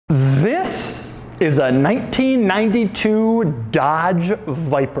This is a 1992 Dodge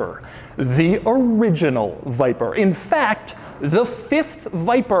Viper, the original Viper. In fact, the fifth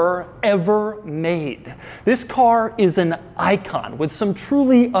Viper ever made. This car is an icon with some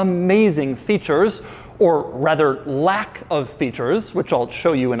truly amazing features, or rather lack of features, which I'll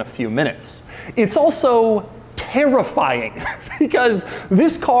show you in a few minutes. It's also terrifying because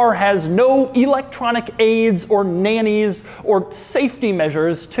this car has no electronic aids or nannies or safety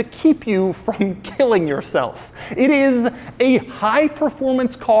measures to keep you from killing yourself. It is a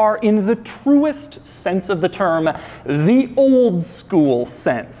high-performance car in the truest sense of the term, the old school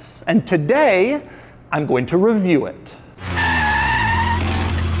sense. And today, I'm going to review it.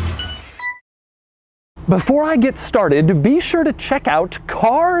 Before I get started, be sure to check out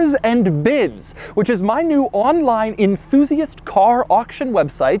Cars and Bids, which is my new online enthusiast car auction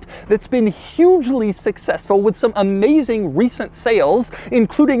website that's been hugely successful with some amazing recent sales,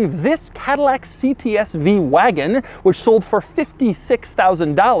 including this Cadillac CTS V-Wagon, which sold for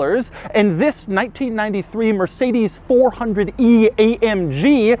 $56,000, and this 1993 Mercedes 400e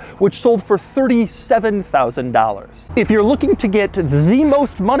AMG, which sold for $37,000. If you're looking to get the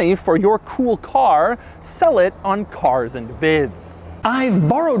most money for your cool car, sell it on Cars and Bids. I've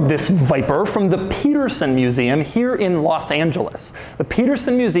borrowed this Viper from the PETERSEN Museum here in Los Angeles. The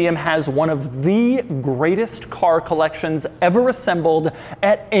PETERSEN Museum has one of the greatest car collections ever assembled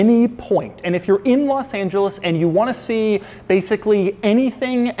at any point. And if you're in Los Angeles and you want to see basically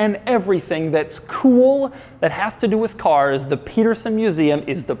anything and everything that's cool that has to do with cars, the PETERSEN Museum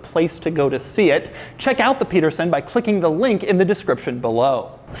is the place to go to see it. Check out the PETERSEN by clicking the link in the description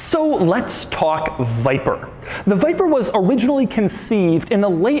below. So let's talk Viper. The Viper was originally conceived in the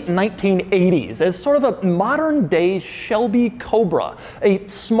late 1980s as sort of a modern-day Shelby Cobra, a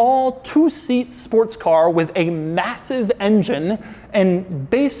small two-seat sports car with a massive engine and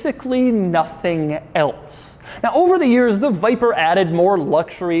basically nothing else. Now, over the years, the Viper added more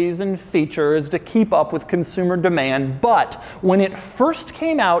luxuries and features to keep up with consumer demand, but when it first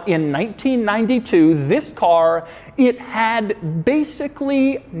came out in 1992, this car, it had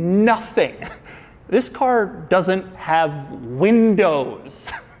basically nothing. This car doesn't have windows.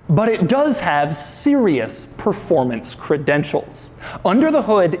 But it does have serious performance credentials. Under the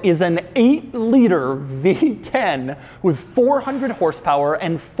hood is an 8-liter V10 with 400 horsepower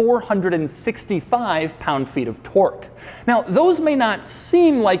and 465 pound-feet of torque. Now, those may not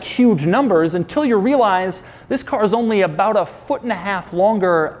seem like huge numbers until you realize this car is only about 1.5 feet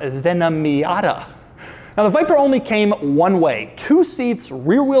longer than a Miata. Now, the Viper only came one way, 2 seats,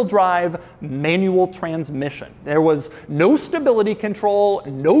 rear-wheel drive, manual transmission. There was no stability control,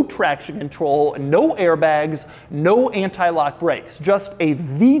 no traction control, no airbags, no anti-lock brakes, just a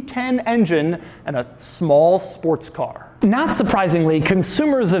V10 engine and a small sports car. Not surprisingly,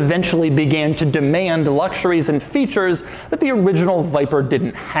 consumers eventually began to demand luxuries and features that the original Viper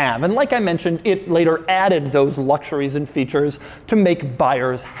didn't have. And like I mentioned, it later added those luxuries and features to make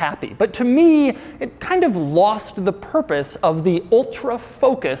buyers happy. But to me, it kind of lost the purpose of the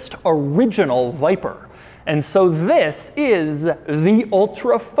ultra-focused original Viper. And so this is the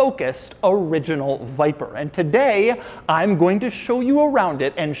ultra-focused original Viper. And today, I'm going to show you around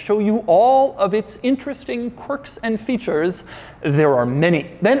it and show you all of its interesting quirks and features. There are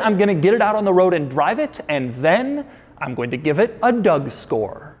many. Then I'm going to get it out on the road and drive it, and then I'm going to give it a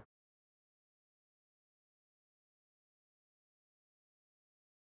DOUGSCORE.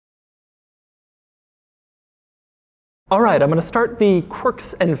 All right, I'm going to start the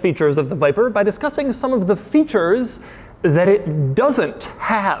quirks and features of the Viper by discussing some of the features that it doesn't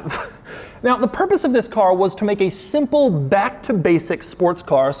have. Now, the purpose of this car was to make a simple, back-to-basics sports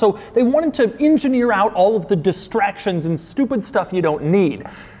car, so they wanted to engineer out all of the distractions and stupid stuff you don't need.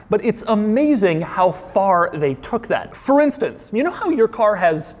 But it's amazing how far they took that. For instance, you know how your car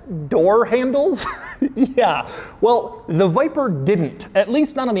has door handles? Yeah, well, the Viper didn't, at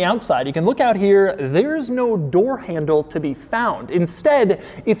least not on the outside. You can look out here, there's no door handle to be found. Instead,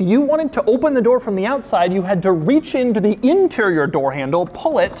 if you wanted to open the door from the outside, you had to reach into the interior door handle,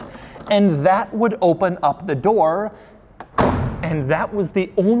 pull it, and that would open up the door. And that was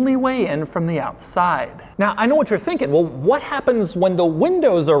the only way in from the outside. Now, I know what you're thinking. Well, what happens when the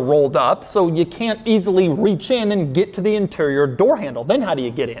windows are rolled up so you can't easily reach in and get to the interior door handle? Then how do you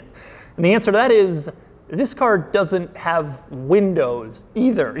get in? And the answer to that is, this car doesn't have windows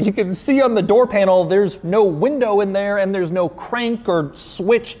either. You can see on the door panel, there's no window in there and there's no crank or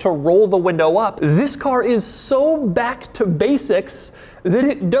switch to roll the window up. This car is so back to basics that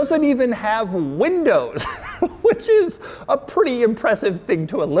it doesn't even have windows, which is a pretty impressive thing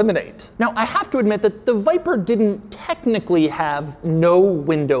to eliminate. Now, I have to admit that the Viper didn't technically have no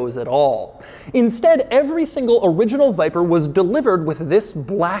windows at all. Instead, every single original Viper was delivered with this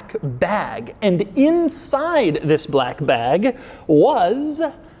black bag, and inside this black bag was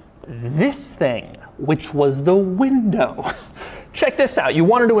this thing, which was the window. Check this out. You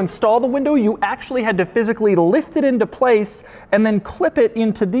wanted to install the window, you actually had to physically lift it into place and then clip it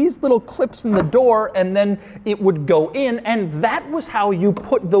into these little clips in the door, and then it would go in, and that was how you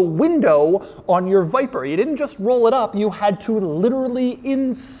put the window on your Viper. You didn't just roll it up, you had to literally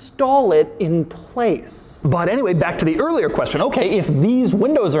install it in place. But anyway, back to the earlier question. Okay, if these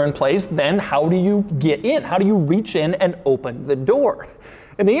windows are in place, then how do you get in? How do you reach in and open the door?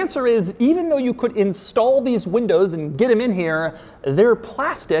 And the answer is, even though you could install these windows and get them in here, they're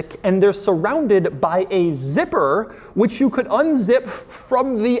plastic and they're surrounded by a zipper, which you could unzip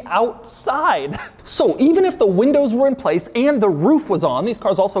from the outside. So even if the windows were in place and the roof was on, these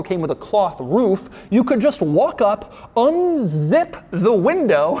cars also came with a cloth roof, you could just walk up, unzip the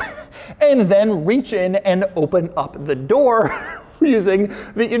window, and then reach in and open up the door using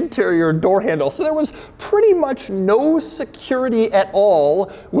the interior door handle. So there was pretty much no security at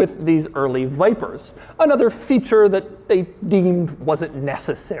all with these early Vipers. Another feature that they deemed wasn't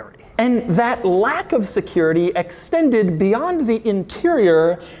necessary. And that lack of security extended beyond the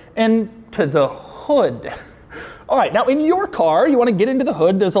interior and to the hood. All right, now in your car, you want to get into the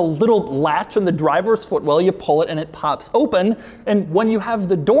hood, there's a little latch on the driver's footwell, you pull it and it pops open, and when you have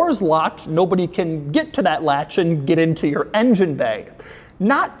the doors locked, nobody can get to that latch and get into your engine bay.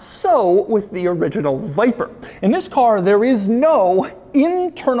 Not so with the original Viper. In this car, there is no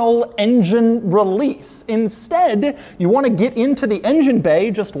internal engine release. Instead, you want to get into the engine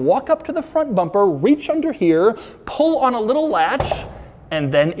bay, just walk up to the front bumper, reach under here, pull on a little latch, and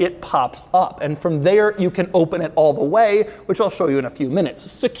then it pops up. And from there, you can open it all the way, which I'll show you in a few minutes.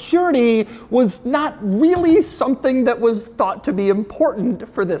 Security was not really something that was thought to be important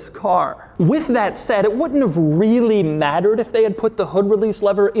for this car. With that said, it wouldn't have really mattered if they had put the hood release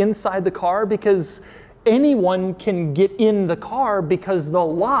lever inside the car, because anyone can get in the car because the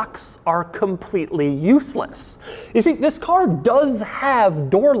locks are completely useless. You see, this car does have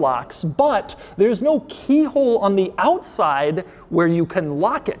door locks, but there's no keyhole on the outside where you can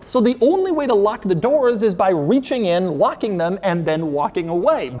lock it. So the only way to lock the doors is by reaching in, locking them, and then walking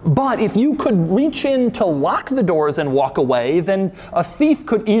away. But if you could reach in to lock the doors and walk away, then a thief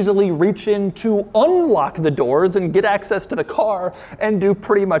could easily reach in to unlock the doors and get access to the car and do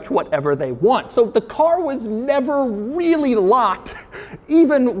pretty much whatever they want. So the car was never really locked,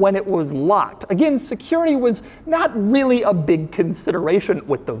 even when it was locked. Again, security was not really a big consideration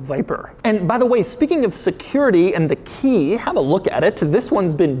with the Viper. And by the way, speaking of security and the key, have a look at it. This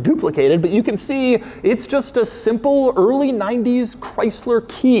one's been duplicated, but you can see it's just a simple early 90s Chrysler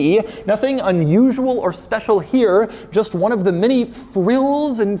key. Nothing unusual or special here, just one of the many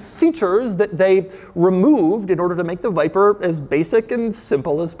frills and features that they removed in order to make the Viper as basic and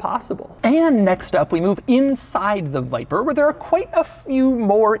simple as possible. And next up, we move inside the Viper, where there are quite a few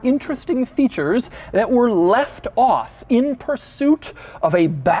more interesting features that were left off in pursuit of a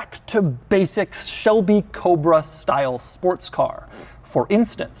back-to-basics Shelby Cobra style sports car. For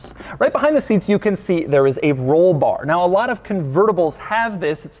instance, right behind the seats you can see there is a roll bar. Now, a lot of convertibles have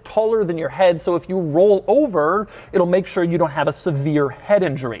this. It's taller than your head, so if you roll over, it'll make sure you don't have a severe head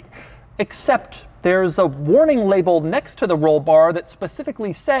injury. Except there's a warning label next to the roll bar that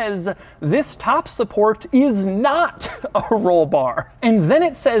specifically says this top support is not a roll bar. And then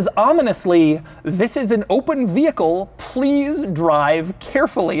it says ominously, this is an open vehicle, please drive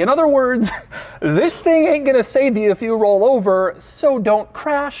carefully. In other words, this thing ain't gonna save you if you roll over, so don't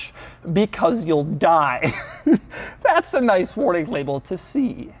crash because you'll die. That's a nice warning label to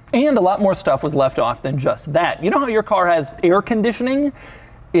see. And a lot more stuff was left off than just that. You know how your car has air conditioning?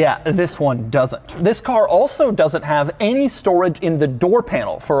 Yeah, this one doesn't. This car also doesn't have any storage in the door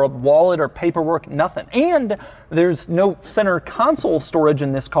panel for a wallet or paperwork, nothing. And there's no center console storage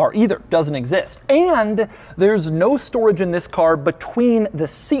in this car either, doesn't exist. And there's no storage in this car between the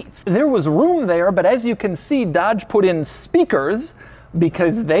seats. There was room there, but as you can see, Dodge put in speakers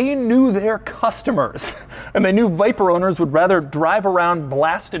because they knew their customers. And they knew Viper owners would rather drive around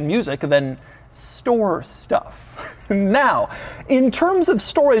blasting music than store stuff. Now, in terms of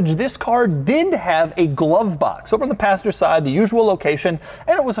storage, this car did have a glove box over on the passenger side, the usual location,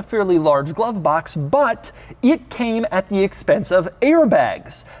 and it was a fairly large glove box, but it came at the expense of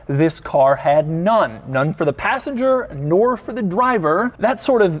airbags. This car had none. None for the passenger, nor for the driver. That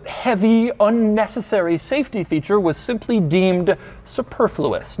sort of heavy, unnecessary safety feature was simply deemed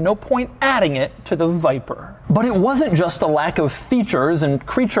superfluous. No point adding it to the Viper. But it wasn't just the lack of features and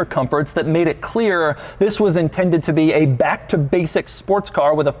creature comforts that made it clear this was intended to be a back-to-basics sports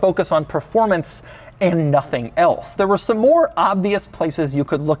car with a focus on performance and nothing else. There were some more obvious places you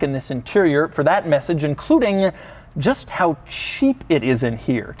could look in this interior for that message, including just how cheap it is in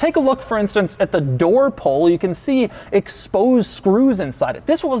here. Take a look, for instance, at the door pull. You can see exposed screws inside it.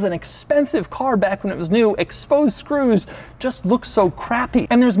 This was an expensive car back when it was new. Exposed screws just look so crappy.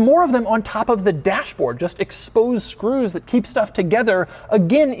 And there's more of them on top of the dashboard, just exposed screws that keep stuff together.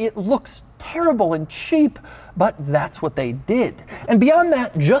 Again, it looks terrible and cheap, but that's what they did. And beyond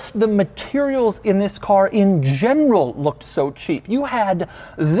that, just the materials in this car in general looked so cheap. You had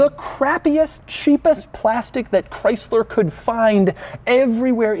the crappiest, cheapest plastic that Chrysler could find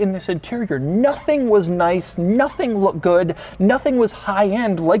everywhere in this interior. Nothing was nice, nothing looked good, nothing was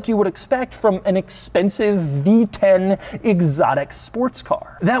high-end like you would expect from an expensive V10 exotic sports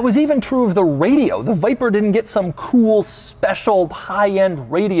car. That was even true of the radio. The Viper didn't get some cool, special, high-end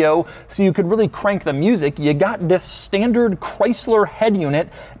radio so you could really crank the music. You got this standard Chrysler head unit.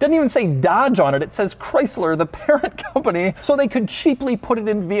 It doesn't even say Dodge on it. It says Chrysler, the parent company, so they could cheaply put it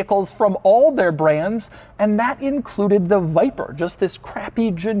in vehicles from all their brands, and that included the Viper, just this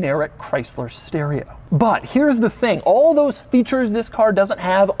crappy generic Chrysler stereo. But here's the thing, all those features this car doesn't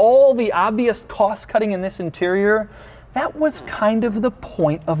have, all the obvious cost cutting in this interior, that was kind of the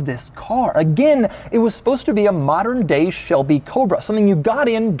point of this car. Again, it was supposed to be a modern day Shelby Cobra, something you got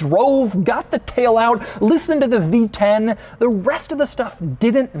in, drove, got the tail out, listened to the V10. The rest of the stuff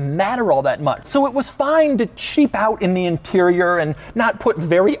didn't matter all that much. So it was fine to cheap out in the interior and not put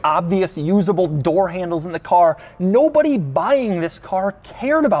very obvious usable door handles in the car. Nobody buying this car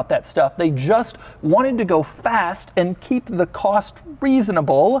cared about that stuff. They just wanted to go fast and keep the cost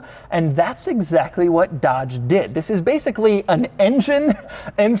reasonable, and that's exactly what Dodge did. This is basically an engine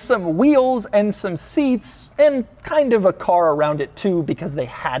and some wheels and some seats and kind of a car around it too because they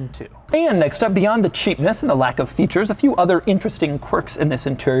had to. And next up, beyond the cheapness and the lack of features, a few other interesting quirks in this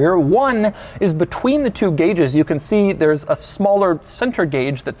interior. One is between the two gauges, you can see there's a smaller center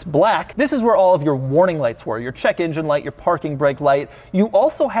gauge that's black. This is where all of your warning lights were, your check engine light, your parking brake light. You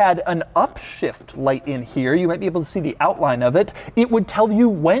also had an upshift light in here. You might be able to see the outline of it. It would tell you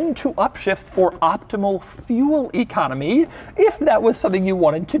when to upshift for optimal fuel economy, if that was something you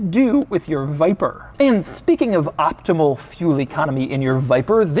wanted to do with your Viper. And speaking of optimal fuel economy in your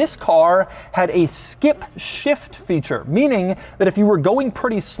Viper, this car had a skip shift feature, meaning that if you were going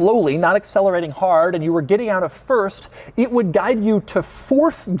pretty slowly, not accelerating hard, and you were getting out of first, it would guide you to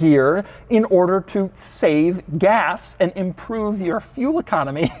fourth gear in order to save gas and improve your fuel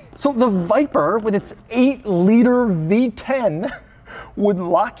economy. So the Viper, with its 8-liter V10, would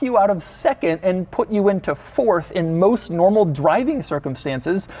lock you out of second and put you into fourth in most normal driving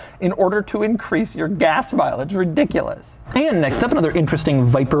circumstances in order to increase your gas mileage. Ridiculous. And next up, another interesting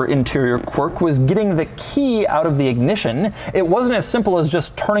Viper interior quirk was getting the key out of the ignition. It wasn't as simple as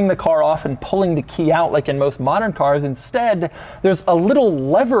just turning the car off and pulling the key out like in most modern cars. Instead, there's a little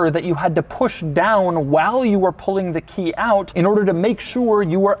lever that you had to push down while you were pulling the key out in order to make sure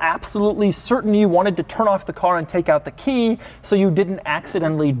you were absolutely certain you wanted to turn off the car and take out the key so you didn't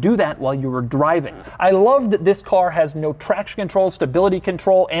accidentally do that while you were driving. I love that this car has no traction control, stability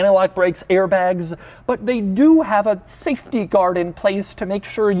control, anti-lock brakes, airbags, but they do have a safety guard in place to make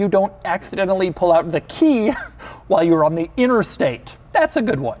sure you don't accidentally pull out the key while you're on the interstate. That's a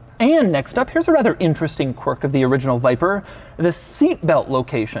good one. And next up, here's a rather interesting quirk of the original Viper, the seatbelt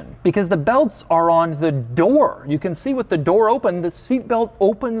location, because the belts are on the door. You can see with the door open, the seatbelt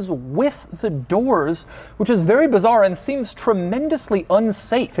opens with the doors, which is very bizarre and seems tremendously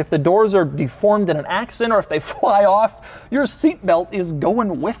unsafe. If the doors are deformed in an accident or if they fly off, your seatbelt is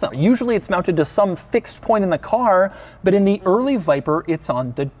going with them. Usually it's mounted to some fixed point in the car, but in the early Viper, it's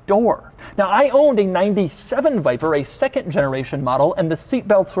on the door. Now, I owned a 97 Viper, a second generation model, and the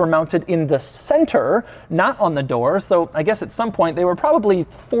seatbelts were mounted in the center, not on the door, so I guess at some point they were probably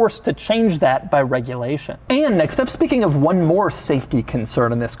forced to change that by regulation. And next up, speaking of one more safety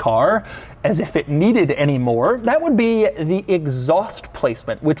concern in this car, as if it needed any more, that would be the exhaust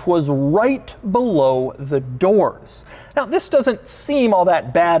placement, which was right below the doors. Now, this doesn't seem all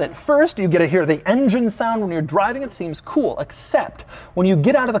that bad at first. You get to hear the engine sound when you're driving. It seems cool, except when you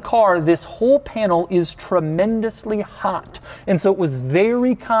get out of the car, this whole panel is tremendously hot. And so it was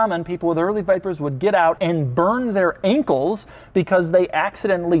very common people with early Vipers would get out and burn their ankles because they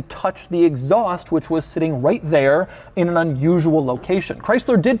accidentally touched the exhaust, which was sitting right there in an unusual location.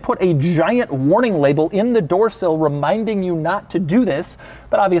 Chrysler did put a giant warning label in the door sill reminding you not to do this,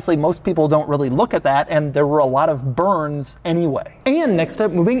 but obviously most people don't really look at that, and there were a lot of burns anyway. And next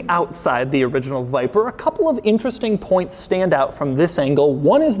up, moving outside the original Viper, a couple of interesting points stand out from this angle.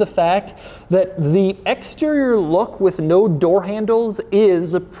 One is the fact that the exterior look with no door handles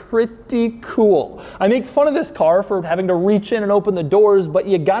is pretty cool. I make fun of this car for having to reach in and open the doors, but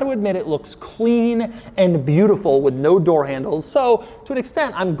you got to admit it looks clean and beautiful with no door handles. So to an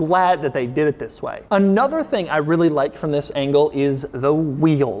extent, I'm glad that they did it this way. Another thing I really like from this angle is the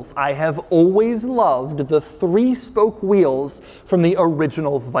wheels. I have always loved the 3-spoke wheels from the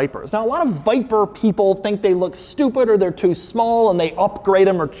original Vipers. Now, a lot of Viper people think they look stupid or they're too small and they upgrade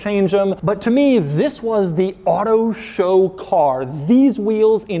them or change them. But to me, this was the auto show car. These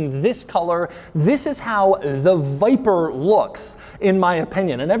wheels in this color, this is how the Viper looks, in my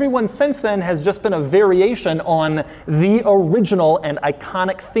opinion. And everyone since then has just been a variation on the original and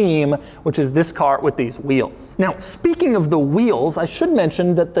iconic theme, which is this car with these wheels. Now, speaking of the wheels, I should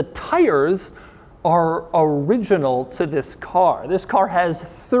mention that the tires are original to this car. This car has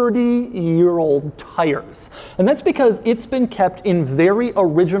 30-year-old tires. And that's because it's been kept in very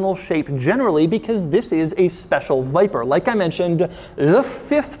original shape generally because this is a special Viper. Like I mentioned, the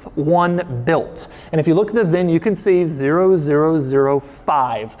 5th one built. And if you look at the VIN, you can see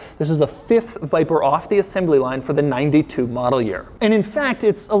 0005. This is the 5th Viper off the assembly line for the 92 model year. And in fact,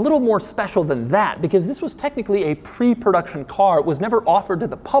 it's a little more special than that because this was technically a pre-production car. It was never offered to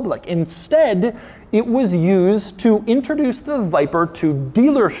the public. Instead, it was used to introduce the Viper to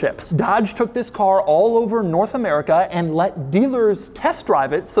dealerships. Dodge took this car all over North America and let dealers test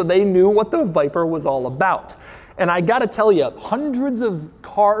drive it so they knew what the Viper was all about. And I gotta tell you, hundreds of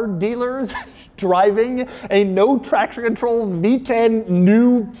car dealers driving a no traction control V10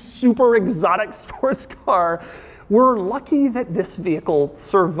 new super exotic sports car were lucky that this vehicle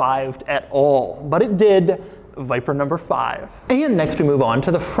survived at all. But it did. Viper number 5. And next we move on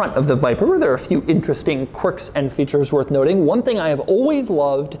to the front of the Viper, where there are a few interesting quirks and features worth noting. One thing I have always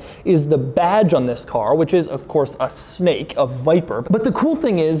loved is the badge on this car, which is of course a snake, a viper. But the cool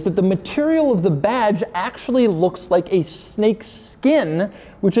thing is that the material of the badge actually looks like a snake's skin,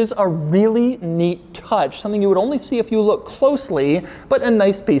 which is a really neat touch, something you would only see if you look closely, but a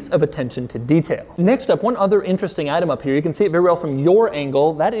nice piece of attention to detail. Next up, one other interesting item up here, you can see it very well from your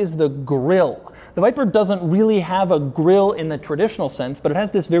angle, that is the grille. The Viper doesn't really have a grille in the traditional sense, but it has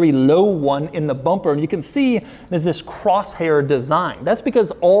this very low one in the bumper, and you can see there's this crosshair design. That's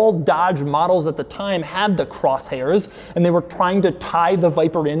because all Dodge models at the time had the crosshairs, and they were trying to tie the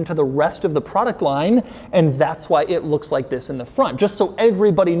Viper into the rest of the product line, and that's why it looks like this in the front. Just so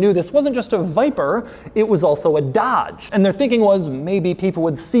everybody knew this wasn't just a Viper, it was also a Dodge. And their thinking was maybe people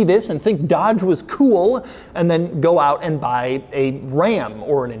would see this and think Dodge was cool, and then go out and buy a Ram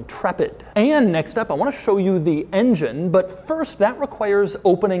or an Intrepid. And next up, I want to show you the engine, but first that requires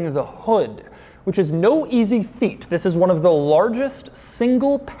opening the hood, which is no easy feat. This is one of the largest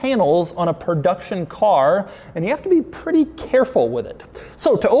single panels on a production car, and you have to be pretty careful with it.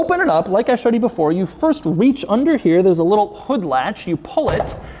 So to open it up, like I showed you before, you first reach under here, there's a little hood latch, you pull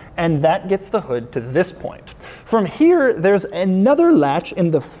it, and that gets the hood to this point. From here, there's another latch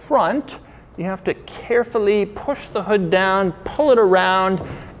in the front. You have to carefully push the hood down, pull it around,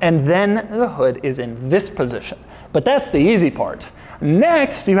 and then the hood is in this position. But that's the easy part.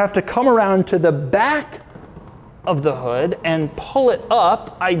 Next, you have to come around to the back of the hood and pull it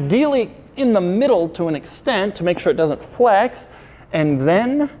up, ideally in the middle to an extent to make sure it doesn't flex, and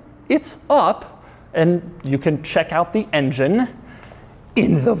then it's up, and you can check out the engine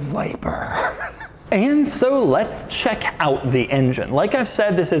in the Viper. And so let's check out the engine. Like I've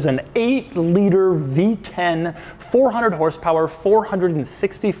said, this is an 8-liter V10, 400 horsepower,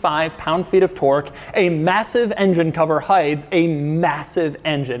 465 pound-feet of torque. A massive engine cover hides a massive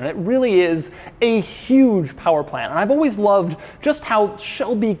engine. And it really is a huge power plant. And I've always loved just how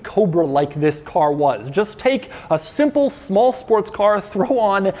Shelby Cobra-like this car was. Just take a simple small sports car, throw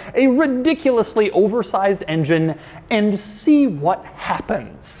on a ridiculously oversized engine, and see what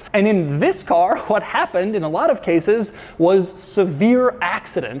happens. And in this car, what happened in a lot of cases was severe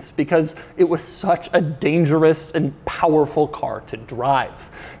accidents because it was such a dangerous and powerful car to drive.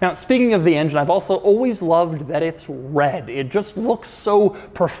 Now, speaking of the engine, I've also always loved that it's red. It just looks so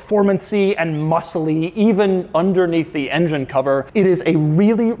performance-y and muscly, even underneath the engine cover. It is a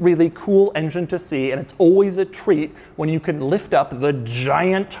really, really cool engine to see, and it's always a treat when you can lift up the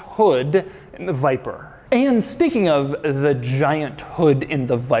giant hood in the Viper. And speaking of the giant hood in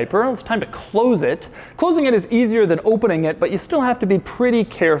the Viper, it's time to close it. Closing it is easier than opening it, but you still have to be pretty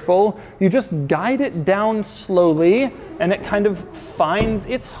careful. You just guide it down slowly, and it kind of finds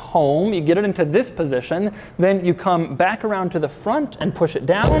its home. You get it into this position, then you come back around to the front and push it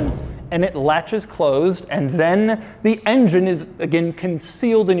down, and it latches closed, and then the engine is again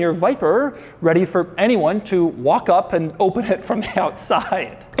concealed in your Viper, ready for anyone to walk up and open it from the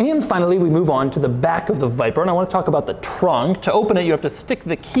outside. And finally, we move on to the back of the Viper, and I want to talk about the trunk. To open it, you have to stick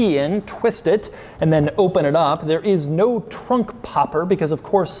the key in, twist it, and then open it up. There is no trunk popper because, of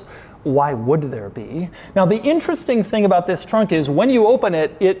course, why would there be? Now, the interesting thing about this trunk is when you open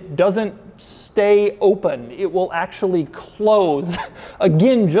it, it doesn't stay open. It will actually close.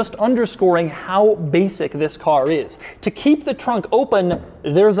 Again, just underscoring how basic this car is. To keep the trunk open,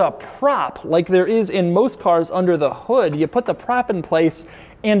 there's a prop like there is in most cars under the hood. You put the prop in place,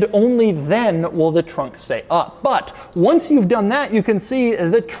 and only then will the trunk stay up. But once you've done that, you can see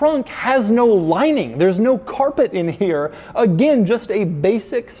the trunk has no lining. There's no carpet in here. Again, just a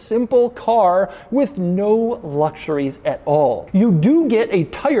basic, simple car with no luxuries at all. You do get a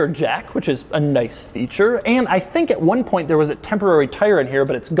tire jack, which is a nice feature, and I think at one point there was a temporary tire in here,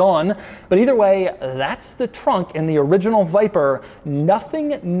 but it's gone. But either way, that's the trunk in the original Viper.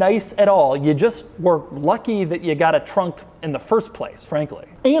 Nothing nice at all. You just were lucky that you got a trunk in the first place, frankly.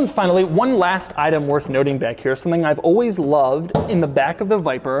 And finally, one last item worth noting back here, something I've always loved in the back of the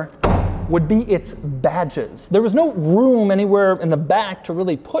Viper would be its badges. There was no room anywhere in the back to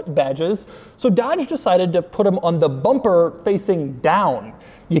really put badges, so Dodge decided to put them on the bumper facing down.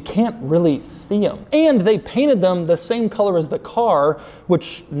 You can't really see them. And they painted them the same color as the car,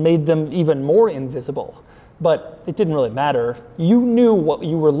 which made them even more invisible. But it didn't really matter. You knew what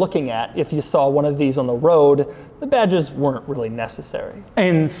you were looking at if you saw one of these on the road. The badges weren't really necessary.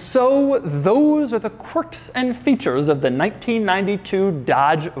 And so those are the quirks and features of the 1992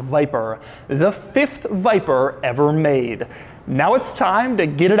 Dodge Viper, the 5th Viper ever made. Now it's time to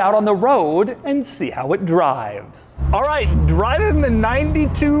get it out on the road and see how it drives. All right, driving the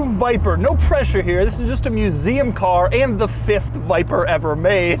 92 Viper. No pressure here. This is just a museum car and the 5th Viper ever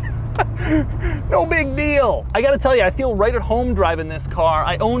made. No big deal. I gotta tell you, I feel right at home driving this car.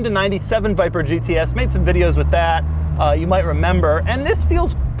 I owned a 97 Viper GTS, made some videos with that, you might remember, and this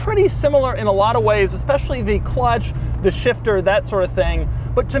feels pretty similar in a lot of ways, especially the clutch, the shifter, that sort of thing.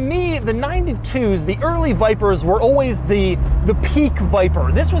 But to me, the 92s, the early Vipers, were always the peak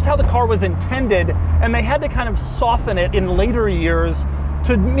Viper. This was how the car was intended, and they had to kind of soften it in later years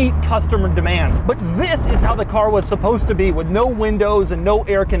to meet customer demands. But this is how the car was supposed to be, with no windows and no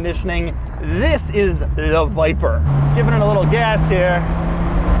air conditioning. This is the Viper. Giving it a little gas here.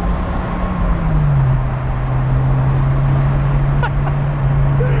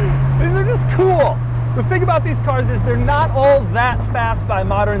 These are just cool. The thing about these cars is they're not all that fast by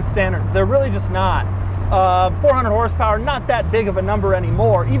modern standards. They're really just not. 400 horsepower, not that big of a number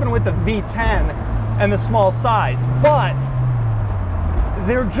anymore, even with the V10 and the small size. But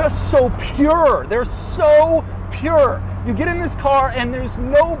they're just so pure. They're so pure. You get in this car and there's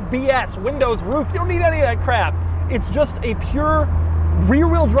no BS. Windows, roof, you don't need any of that crap. It's just a pure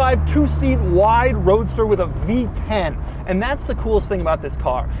rear-wheel drive, 2-seat wide roadster with a V10. And that's the coolest thing about this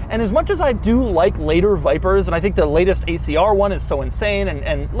car. And as much as I do like later Vipers, and I think the latest ACR one is so insane,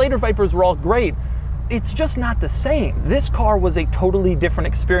 and later Vipers were all great, it's just not the same. This car was a totally different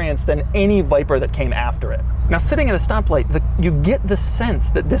experience than any Viper that came after it. Now, sitting at a stoplight, you get the sense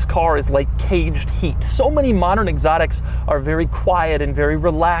that this car is like caged heat. So many modern exotics are very quiet and very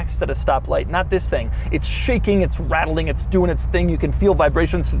relaxed at a stoplight. Not this thing. It's shaking, it's rattling, it's doing its thing. You can feel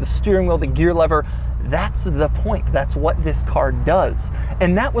vibrations through the steering wheel, the gear lever. That's the point. That's what this car does.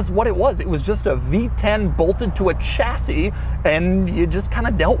 And that was what it was. It was just a V10 bolted to a chassis, and you just kind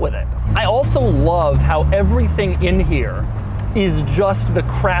of dealt with it. I also love how everything in here is just the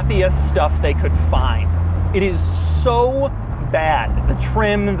crappiest stuff they could find. It is so bad. The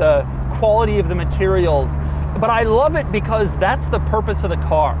trim, the quality of the materials. But I love it because that's the purpose of the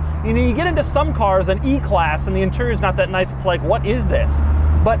car. You know, you get into some cars, an E-Class, and the interior's not that nice. It's like, what is this?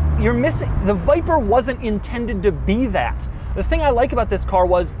 But you're missing, the Viper wasn't intended to be that. The thing I like about this car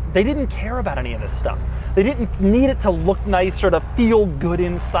was they didn't care about any of this stuff. They didn't need it to look nice or to feel good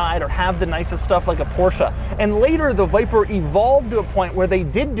inside or have the nicest stuff like a Porsche. And later the Viper evolved to a point where they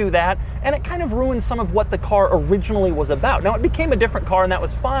did do that, and it kind of ruined some of what the car originally was about. Now, it became a different car and that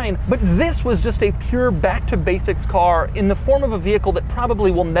was fine, but this was just a pure back to basics car in the form of a vehicle that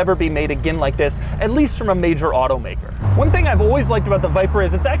probably will never be made again like this, at least from a major automaker. One thing I've always liked about the Viper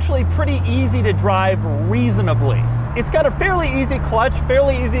is it's actually pretty easy to drive reasonably. It's got a fairly easy clutch,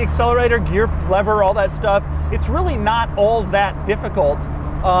 fairly easy accelerator, gear, lever, all that stuff. It's really not all that difficult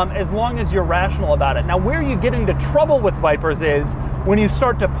as long as you're rational about it. Now, where you get into trouble with Vipers is when you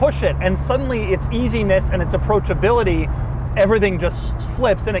start to push it and suddenly its easiness and its approachability, everything just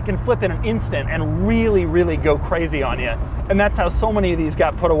flips, and it can flip in an instant and really, really go crazy on you. And that's how so many of these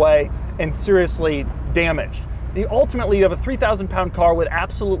got put away and seriously damaged. Ultimately, you have a 3,000-pound car with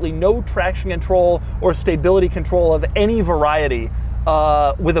absolutely no traction control or stability control of any variety,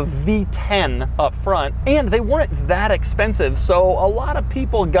 with a V10 up front, and they weren't that expensive, so a lot of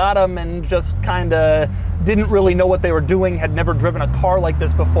people got them and just kind of didn't really know what they were doing, had never driven a car like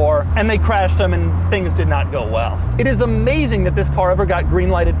this before, and they crashed them and things did not go well. It is amazing that this car ever got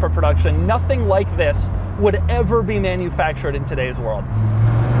green-lighted for production. Nothing like this would ever be manufactured in today's world.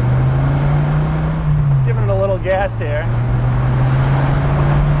 Giving it a little gas here.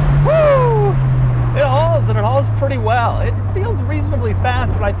 Woo! It hauls, and it hauls pretty well. It feels reasonably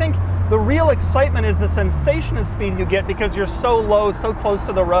fast, but I think the real excitement is the sensation of speed you get because you're so low, so close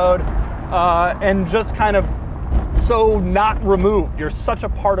to the road, and just kind of so not removed. You're such a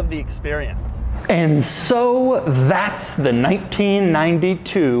part of the experience. And so that's the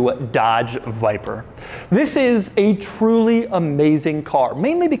 1992 Dodge Viper. This is a truly amazing car,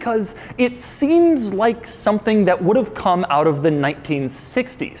 mainly because it seems like something that would have come out of the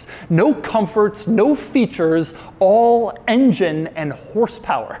 1960s. No comforts, no features, all engine and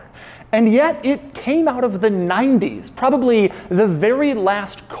horsepower. And yet it came out of the 90s, probably the very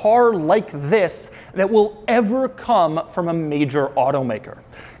last car like this that will ever come from a major automaker.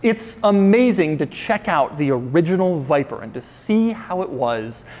 It's amazing to check out the original Viper and to see how it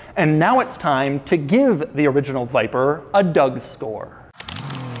was. And now it's time to give the original Viper a DOUGSCORE.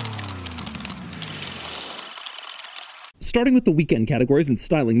 Starting with the weekend categories and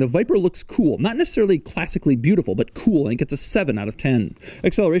styling, the Viper looks cool. Not necessarily classically beautiful, but cool, and it gets a 7 out of 10.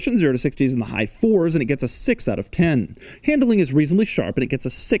 Acceleration 0 to 60 is in the high 4s, and it gets a 6 out of 10. Handling is reasonably sharp, and it gets a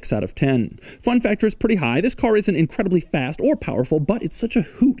 6 out of 10. Fun factor is pretty high. This car isn't incredibly fast or powerful, but it's such a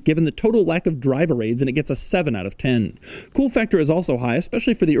hoot given the total lack of driver aids, and it gets a 7 out of 10. Cool factor is also high,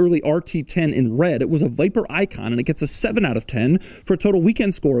 especially for the early RT10 in red. It was a Viper icon, and it gets a 7 out of 10 for a total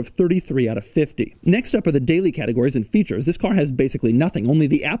weekend score of 33 out of 50. Next up are the daily categories and features. This car has basically nothing, only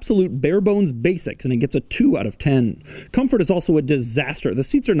the absolute bare bones basics, and it gets a 2 out of 10. Comfort is also a disaster. The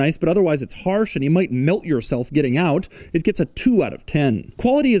seats are nice, but otherwise it's harsh and you might melt yourself getting out. It gets a 2 out of 10.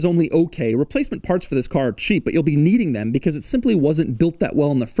 Quality is only okay. Replacement parts for this car are cheap, but you'll be needing them because it simply wasn't built that well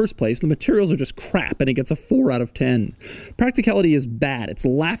in the first place. The materials are just crap, and it gets a 4 out of 10. Practicality is bad. It's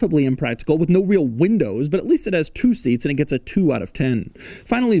laughably impractical with no real windows, but at least it has 2 seats and it gets a 2 out of 10.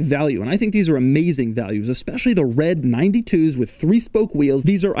 Finally, value, and I think these are amazing values, especially the red 92s with 3-spoke wheels.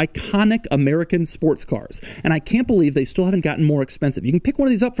 These are iconic American sports cars, and I can't believe they still haven't gotten more expensive. You can pick one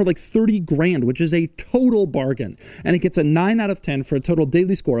of these up for like 30 grand, which is a total bargain, and it gets a 9 out of 10 for a total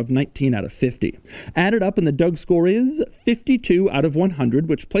daily score of 19 out of 50. Added up in the DOUGSCORE is 52 out of 100,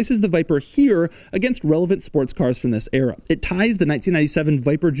 which places the Viper here against relevant sports cars from this era. It ties the 1997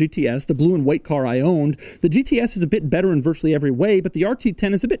 Viper GTS, the blue and white car I owned. The GTS is a bit better in virtually every way, but the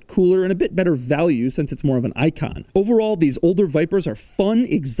RT10 is a bit cooler and a bit better value since it's more of an icon. Overall, these older Vipers are fun,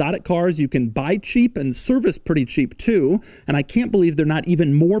 exotic cars you can buy cheap and service pretty cheap too, and I can't believe they're not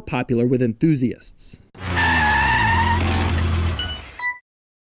even more popular with enthusiasts.